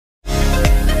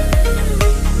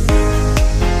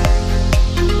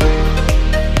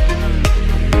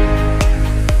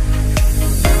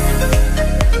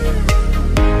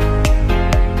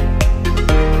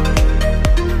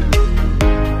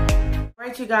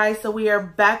guys, so we are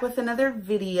back with another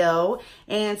video,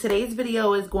 and today's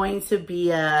video is going to be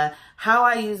how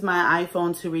I use my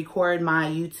iPhone to record my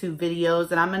YouTube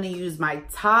videos, and I'm going to use my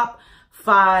top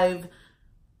 5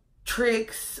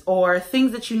 tricks or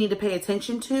things that you need to pay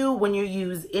attention to when you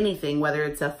use anything, whether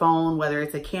it's a phone, whether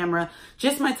it's a camera.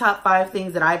 Just my top 5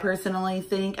 things that I personally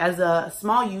think as a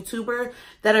small YouTuber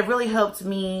that have really helped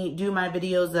me do my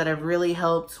videos, that have really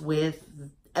helped with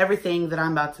everything that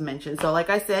I'm about to mention. So like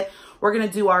I said, we're going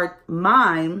to do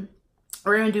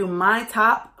my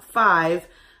top 5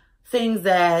 things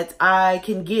that I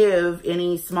can give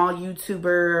any small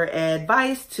YouTuber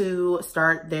advice to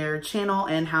start their channel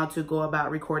and how to go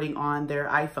about recording on their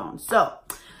iPhone. So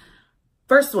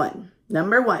first one,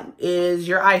 number 1 is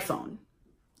your iPhone.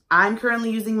 I'm currently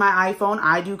using my iPhone.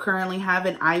 I do currently have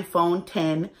an iPhone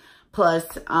 10 Plus,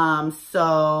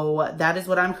 so that is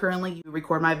what I'm currently using to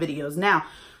record my videos. Now,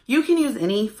 you can use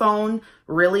any phone,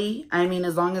 really. I mean,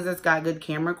 as long as it's got good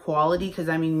camera quality, because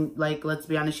I mean, like, let's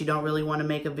be honest, you don't really want to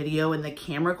make a video and the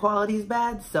camera quality is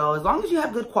bad. So as long as you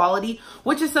have good quality,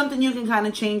 which is something you can kind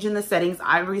of change in the settings.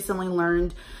 I recently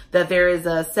learned that there is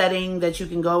a setting that you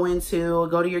can go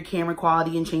to your camera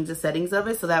quality and change the settings of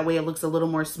it, so that way it looks a little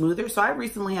more smoother. So I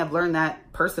recently have learned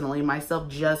that personally myself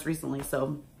just recently.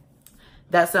 So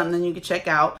that's something you can check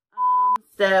out.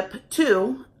 Step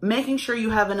 2, making sure you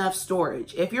have enough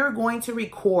storage. If you're going to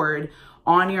record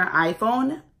on your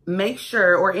iPhone, make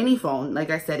sure, or any phone, like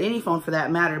I said, any phone for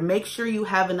that matter, make sure you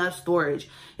have enough storage.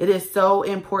 It is so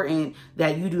important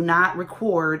that you do not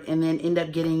record and then end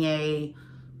up getting a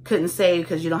couldn't save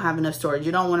because you don't have enough storage.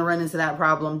 You don't want to run into that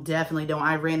problem. Definitely don't.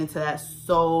 I ran into that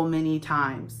so many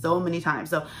times.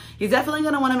 So you're definitely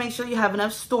going to want to make sure you have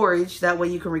enough storage. That way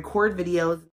you can record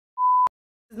videos.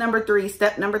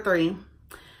 Step number 3,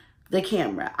 the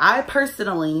camera.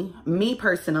 Me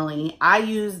personally, I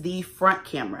use the front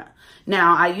camera.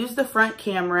 Now, I use the front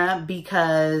camera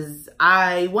because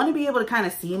I want to be able to kind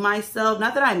of see myself.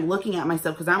 Not that I'm looking at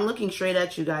myself, because I'm looking straight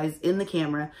at you guys in the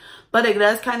camera. But it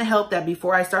does kind of help that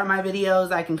before I start my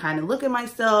videos, I can kind of look at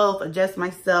myself, adjust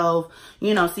myself,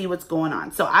 you know, see what's going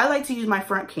on. So I like to use my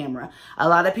front camera. A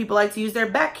lot of people like to use their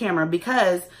back camera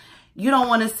because you don't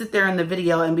want to sit there in the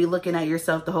video and be looking at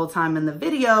yourself the whole time in the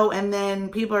video. And then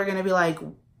people are going to be like,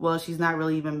 well, she's not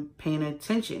really even paying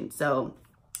attention. So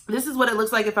this is what it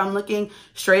looks like if I'm looking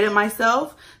straight at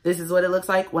myself. This is what it looks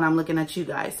like when I'm looking at you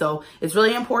guys. So it's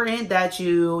really important that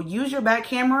you use your back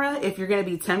camera if you're going to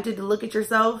be tempted to look at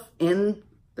yourself in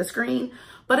the screen.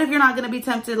 But if you're not going to be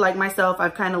tempted, like myself,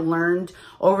 I've kind of learned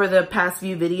over the past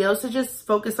few videos to just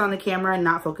focus on the camera and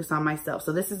not focus on myself.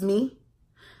 So this is me.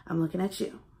 I'm looking at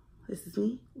you. This is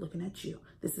me looking at you.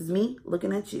 This is me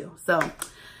looking at you. So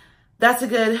that's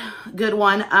a good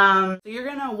one. So you're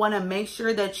going to want to make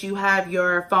sure that you have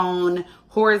your phone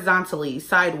horizontally,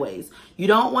 sideways. You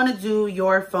don't want to do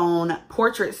your phone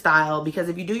portrait style, because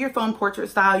if you do your phone portrait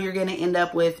style, you're going to end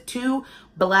up with 2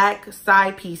 black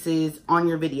side pieces on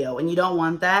your video. And you don't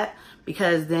want that,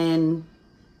 because then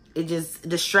it just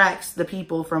distracts the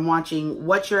people from watching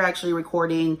what you're actually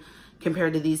recording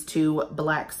compared to these 2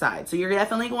 black sides. So you're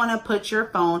definitely going to put your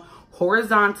phone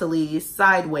horizontally,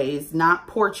 sideways, not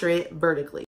portrait,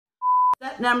 vertically.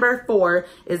 Step number 4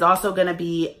 is also going to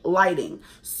be lighting.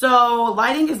 So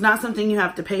lighting is not something you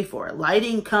have to pay for.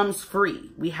 Lighting comes free.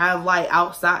 We have light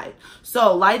outside.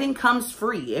 So lighting comes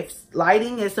free. If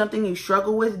lighting is something you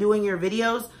struggle with doing your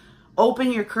videos,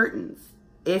 open your curtains.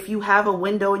 If you have a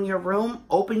window in your room,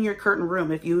 open your curtain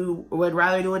room. If you would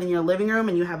rather do it in your living room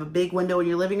and you have a big window in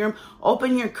your living room,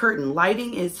 open your curtain.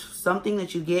 Lighting is something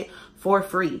that you get for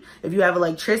free. If you have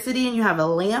electricity and you have a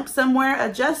lamp somewhere,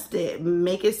 adjust it.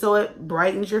 Make it so it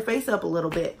brightens your face up a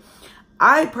little bit.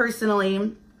 I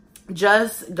personally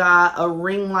just got a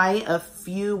ring light a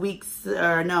few weeks,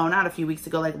 or no, not a few weeks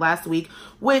ago, like last week,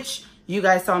 which you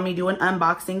guys saw me do an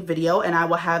unboxing video, and I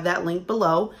will have that link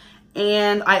below.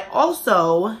 And I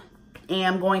also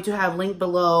am going to have link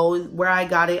below where I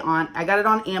got it on. I got it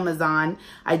on Amazon.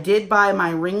 I did buy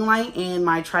my ring light and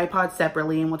my tripod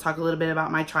separately, and we'll talk a little bit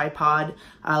about my tripod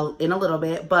in a little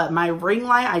bit. But my ring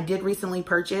light I did recently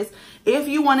purchase. If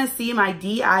you want to see my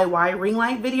DIY ring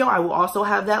light video, I will also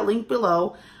have that link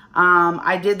below.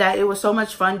 I did that. It was so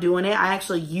much fun doing it. I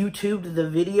actually YouTubed the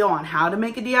video on how to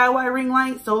make a DIY ring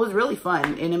light, so it was really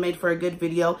fun, and it made for a good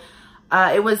video.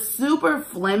 It was super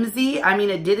flimsy. I mean,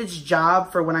 it did its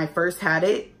job for when I first had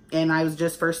it and I was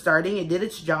just first starting. It did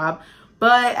its job.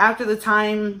 But after the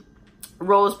time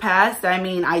rolls past, I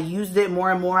mean, I used it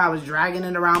more and more. I was dragging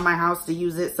it around my house to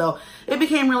use it. So it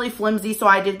became really flimsy. So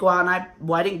I did go out and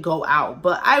I didn't go out,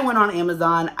 but I went on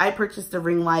Amazon. I purchased a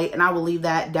ring light, and I will leave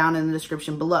that down in the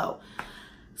description below.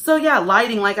 So yeah,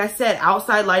 lighting, like I said,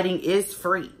 outside lighting is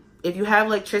free. If you have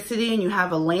electricity and you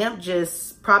have a lamp,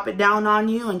 just prop it down on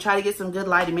you and try to get some good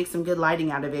lighting, make some good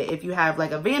lighting out of it. If you have like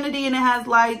a vanity and it has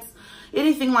lights,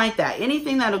 anything like that,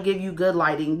 anything that'll give you good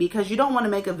lighting, because you don't want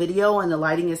to make a video and the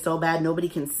lighting is so bad nobody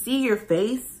can see your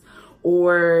face,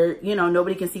 or, you know,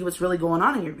 nobody can see what's really going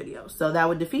on in your video. So that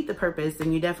would defeat the purpose,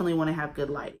 and you definitely want to have good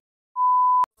lighting.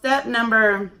 Step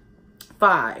number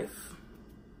 5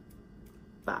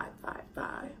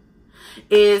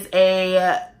 is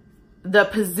the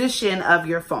position of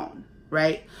your phone,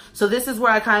 right? So this is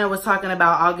where I kind of was talking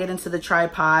about, I'll get into the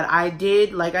tripod. I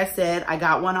did, like I said, I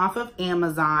got one off of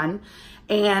Amazon,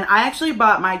 and I actually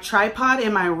bought my tripod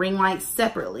and my ring light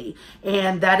separately.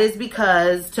 And that is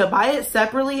because to buy it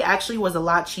separately actually was a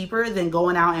lot cheaper than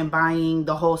going out and buying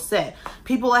the whole set.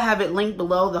 People have it linked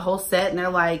below, the whole set, and they're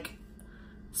like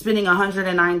spending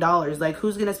 $109. Like,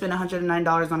 who's gonna spend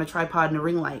 $109 on a tripod and a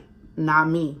ring light? Not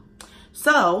me.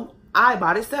 So I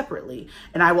bought it separately,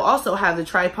 and I will also have the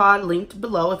tripod linked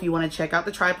below if you want to check out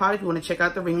the tripod, if you want to check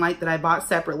out the ring light that I bought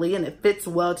separately, and it fits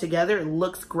well together. It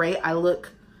looks great. I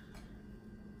look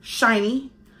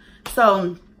shiny.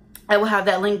 So I will have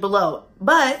that link below.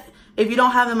 But if you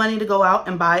don't have the money to go out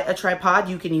and buy a tripod,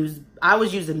 you can use, I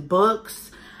was using books.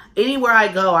 Anywhere I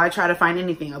go, I try to find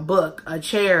anything, a book, a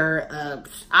chair.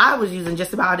 I was using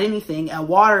just about anything, a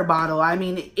water bottle. I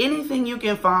mean, anything you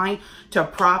can find to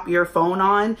prop your phone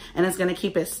on and it's going to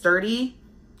keep it sturdy,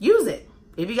 use it.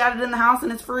 If you got it in the house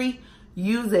and it's free,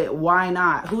 use it. Why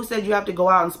not? Who said you have to go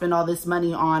out and spend all this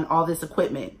money on all this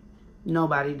equipment?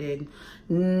 Nobody did.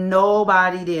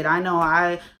 Nobody did. I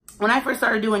know when I first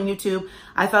started doing YouTube,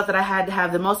 I thought that I had to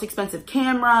have the most expensive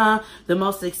camera, the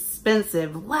most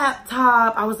expensive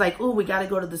laptop. I was like, oh, we got to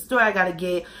go to the store. I got to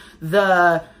get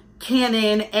the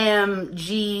Canon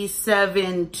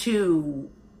MG7 II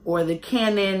or the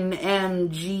Canon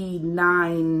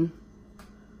MG9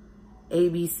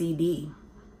 ABCD.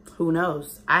 Who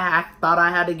knows? I thought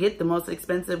I had to get the most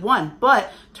expensive one,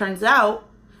 but turns out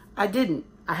I didn't.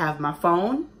 I have my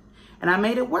phone and I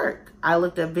made it work. I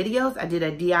looked up videos, I did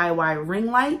a DIY ring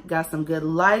light, got some good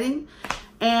lighting,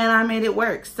 and I made it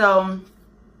work. So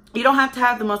you don't have to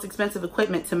have the most expensive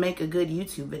equipment to make a good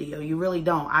YouTube video. You really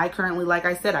don't. I currently, like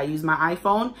I said, I use my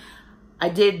iPhone. I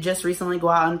did just recently go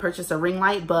out and purchase a ring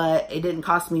light, but it didn't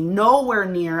cost me nowhere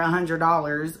near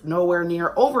 $100, nowhere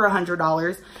near over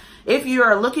 $100. If you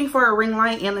are looking for a ring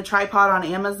light and the tripod on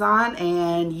Amazon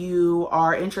and you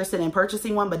are interested in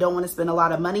purchasing one but don't want to spend a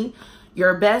lot of money,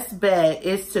 your best bet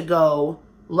is to go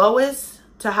lowest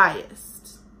to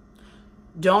highest.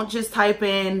 Don't just type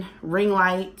in ring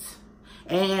light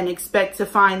and expect to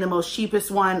find the most cheapest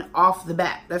one off the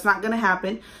bat. That's not going to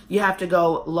happen. You have to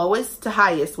go lowest to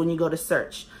highest when you go to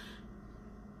search.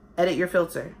 Edit your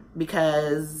filter,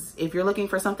 because if you're looking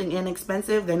for something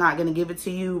inexpensive, they're not going to give it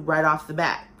to you right off the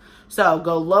bat. So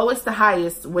go lowest to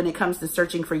highest when it comes to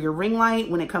searching for your ring light,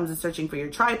 when it comes to searching for your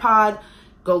tripod.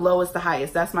 Go lowest to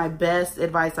highest. That's my best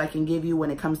advice I can give you when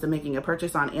it comes to making a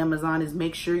purchase on Amazon, is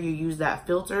make sure you use that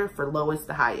filter for lowest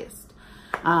to highest.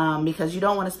 Because you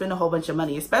don't want to spend a whole bunch of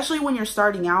money, especially when you're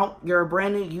starting out. You're a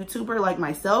brand new YouTuber like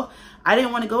myself. I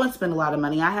didn't want to go and spend a lot of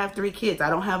money. I have 3 kids.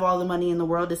 I don't have all the money in the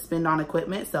world to spend on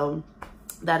equipment. So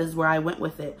that is where I went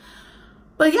with it.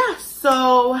 But yeah,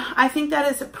 so I think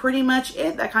that is pretty much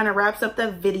it. That kind of wraps up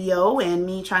the video and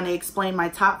me trying to explain my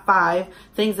top 5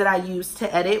 things that I use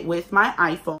to edit with my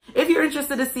iPhone. If you're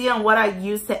interested to see on what I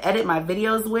use to edit my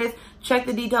videos with, check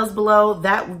the details below.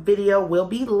 That video will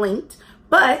be linked.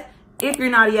 But if you're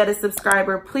not yet a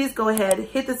subscriber, please go ahead,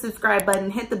 hit the subscribe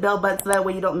button, hit the bell button so that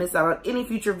way you don't miss out on any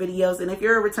future videos. And if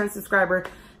you're a return subscriber,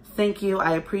 thank you.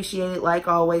 I appreciate it like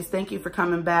always. Thank you for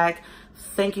coming back.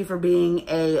 Thank you for being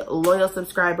a loyal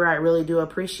subscriber. I really do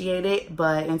appreciate it.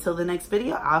 But until the next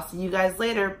video, I'll see you guys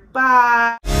later.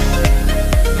 Bye.